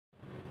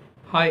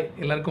Hi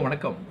எல்லாருக்கும்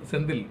வணக்கம்.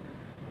 செந்தில்.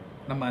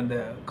 நம்ம அந்த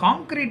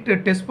காங்க்ரீட்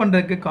டெஸ்ட்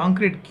பண்ணுறதுக்கு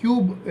காங்க்ரீட்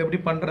க்யூப் எப்படி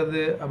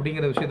பண்ணுறது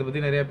அப்படிங்கிற விஷயத்தை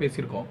பற்றி நிறையா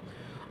பேசியிருக்கோம்.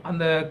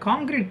 அந்த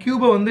காங்க்ரீட்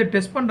க்யூபை வந்து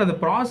டெஸ்ட் பண்ணுறது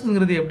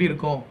ப்ராசஸ்ங்கிறது எப்படி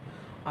இருக்கும்,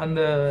 அந்த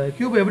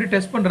க்யூபை எப்படி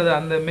டெஸ்ட் பண்ணுறது,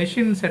 அந்த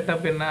மெஷின்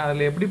செட்டப் என்ன,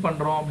 அதில் எப்படி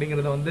பண்ணுறோம்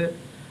அப்படிங்கிறத வந்து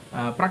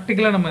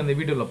ப்ராக்டிக்கலாக நம்ம இந்த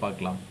வீடியோவில்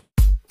பார்க்கலாம்.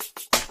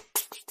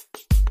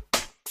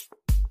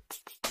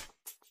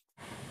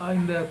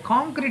 இந்த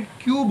காங்க்ரீட்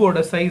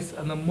க்யூபோட சைஸ்,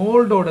 அந்த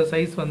மோல்டோட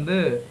சைஸ் வந்து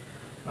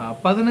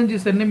 15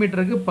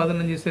 சென்டிமீட்டருக்கு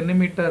 15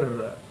 சென்டிமீட்டர்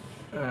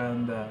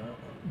அந்த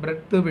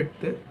பிரெத்து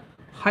விட்த்து,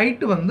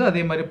 ஹைட்டு வந்து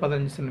அதே மாதிரி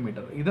 15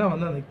 சென்டிமீட்டர். இதான்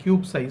வந்து அந்த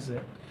க்யூப் சைஸு.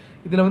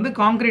 இதில் வந்து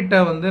காங்க்ரீட்டை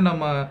வந்து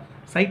நம்ம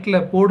சைட்டில்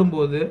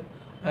போடும்போது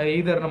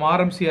இதர் நம்ம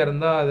ஆர்எம்சியாக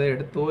இருந்தால் அதை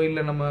எடுத்தோ,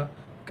 இல்லை நம்ம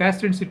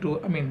கேஸ்ட்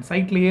சிட்டு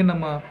சைட்லேயே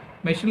நம்ம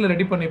மெஷினில்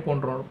ரெடி பண்ணி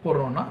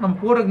போடுறோன்னா நம்ம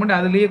போடுறதுக்கு முன்னாடி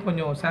அதுலேயே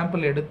கொஞ்சம்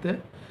சாம்பிள் எடுத்து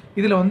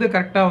இதில் வந்து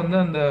கரெக்டாக வந்து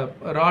அந்த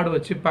ராடு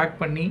வச்சு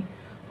பேக் பண்ணி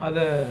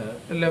அதை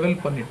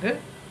லெவல் பண்ணிவிட்டு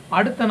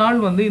அடுத்த நாள்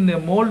வந்து இந்த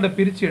மோல்டை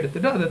பிரித்து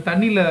எடுத்துகிட்டு அதை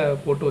தண்ணியில்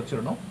போட்டு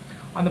வச்சிடணும்.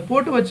 அந்த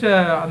போட்டு வச்ச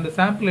அந்த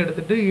சாம்பிள்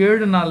எடுத்துகிட்டு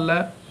 7 நாளில்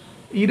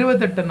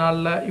 28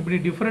 நாளில் இப்படி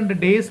டிஃப்ரெண்ட்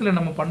டேஸில்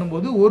நம்ம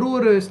பண்ணும்போது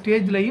ஒரு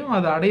ஸ்டேஜ்லையும்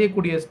அதை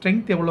அடையக்கூடிய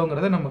ஸ்ட்ரென்த்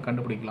எவ்வளோங்கிறத நம்ம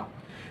கண்டுபிடிக்கலாம்.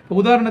 இப்போ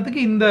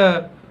உதாரணத்துக்கு இந்த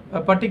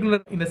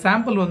பர்டிகுலர் இந்த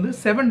சாம்பிள் வந்து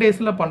 7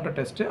 டேஸில் பண்ணுற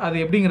டெஸ்ட்டு, அது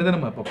எப்படிங்கிறத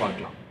நம்ம இப்போ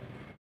பார்க்கலாம்.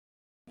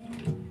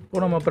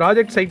 இப்போ நம்ம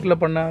ப்ராஜெக்ட்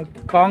சைட்டில் பண்ண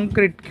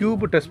காங்க்ரீட்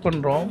க்யூப் டெஸ்ட்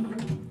பண்ணுறோம்.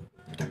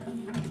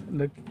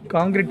 இந்த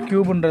காங்க்ரீட்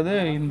க்யூப்ன்றது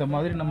இந்த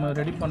மாதிரி நம்ம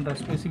ரெடி பண்ணுற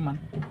ஸ்பெசிமன்.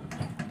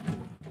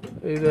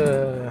 இதை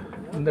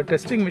இந்த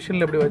டெஸ்டிங்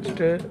மிஷினில் இப்படி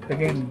வச்சுட்டு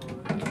அகெயின்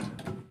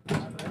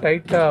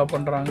டைட்டாக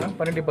பண்ணுறாங்க.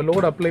 பண்ணிட்டு இப்போ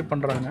லோடு அப்ளை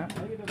பண்ணுறாங்க.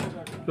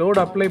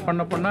 லோடு அப்ளை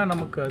பண்ண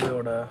நமக்கு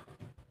அதோட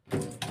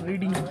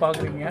ரீடிங்ஸ்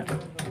பார்க்குறீங்க.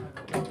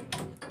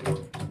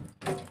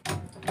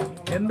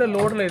 எந்த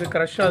லோடில் இது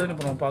க்ரஷ் ஆகுதுன்னு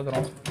இப்போ நம்ம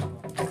பார்க்குறோம்.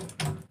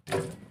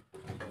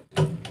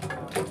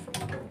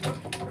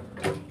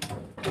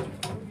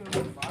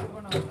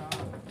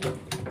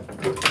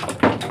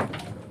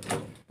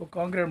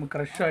 காங்க்ரீட் நமக்கு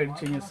க்ரஷ்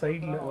ஆகிடுச்சு. இங்கே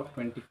சைடில்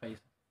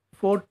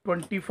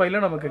 425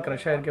 நமக்கு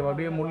க்ரஷ் ஆகிருக்கு.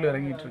 அப்படியே முள்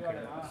இறங்கிட்டு இருக்கு.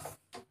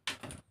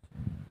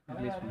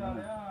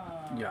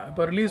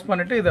 இப்போ ரிலீஸ்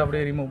பண்ணிவிட்டு இதை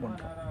அப்படியே ரிமூவ்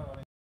பண்ணுறோம்.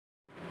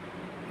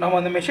 நம்ம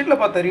அந்த மெஷினில்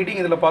பார்த்த ரீடிங்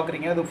இதில்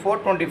பார்க்குறீங்க. அது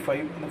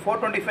 425. அந்த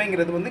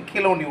 425ங்கிறது வந்து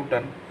கிலோ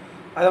நியூட்டன்.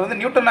 அதை வந்து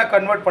நியூட்டனாக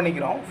கன்வெர்ட்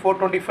பண்ணிக்கிறோம்.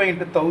 425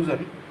 ×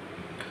 1000.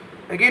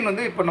 அகெயின்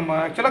வந்து இப்போ நம்ம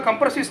ஆக்சுவலாக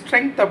கம்ப்ரசிவ்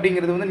ஸ்ட்ரென்த்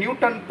அப்படிங்கிறது வந்து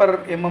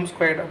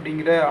Nm/mm²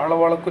 அப்படிங்கிற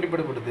அளவால்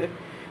குறிப்பிடப்படுது.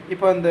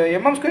 இப்போ அந்த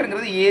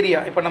mm²ங்கிறது ஏரியா.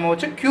 இப்போ நம்ம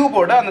வச்ச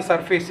க்யூபோட அந்த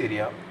சர்ஃபேஸ்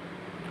ஏரியா.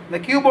 இந்த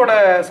க்யூபோட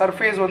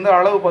சர்ஃபேஸ் வந்து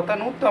அளவு பார்த்தா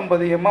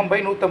 150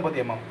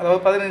 mm/150 mm,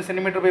 அதாவது 15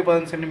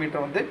 cm/15 cm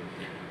வந்து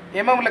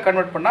எம்எம்மில்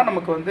கன்வெர்ட் பண்ணால்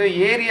நமக்கு வந்து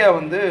ஏரியா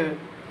வந்து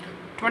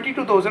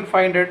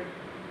 22,500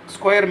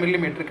 ஸ்கொயர்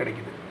மில்லிமீட்டர்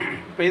கிடைக்குது.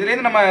 இப்போ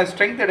இதுலேருந்து நம்ம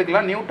ஸ்ட்ரென்த்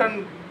எடுக்கலாம். Newton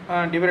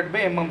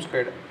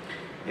 /mm².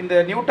 இந்த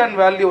நியூட்டன்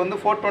வேல்யூ வந்து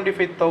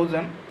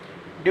 425,000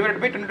 /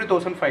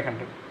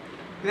 22,500.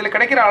 இதில்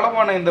கிடைக்கிற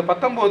அளவான இந்த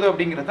 19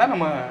 அப்படிங்கிறது தான்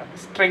நம்ம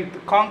ஸ்ட்ரென்த்,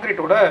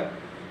 காங்க்ரீட்டோட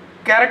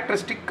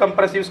கேரக்டரிஸ்டிக்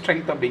கம்ப்ரசிவ்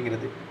ஸ்ட்ரென்த்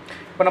அப்படிங்கிறது.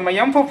 இப்போ நம்ம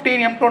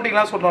M15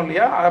 M20லாம் சொல்கிறோம்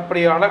இல்லையா,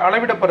 அப்படி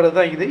அளவிடப்படுறது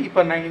தான் இது. இப்போ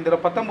நான் இதில்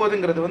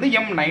 19ங்கிறது வந்து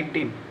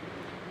M19.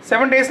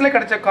 7 டேஸில்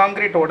கிடைச்ச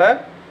காங்க்ரீட்டோட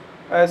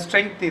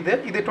ஸ்ட்ரென்த் இது.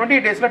 28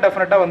 டேஸில்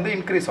டெஃபினட்டாக வந்து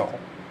இன்க்ரீஸ்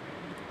ஆகும்.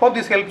 Hope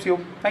this helps you.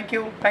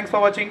 Thank you. Thanks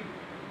for வாட்சிங்.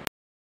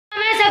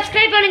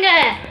 சப்ஸ்கிரைப் பண்ணுங்க.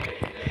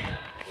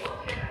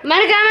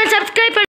 மறக்காம சப்ஸ்கிரைப்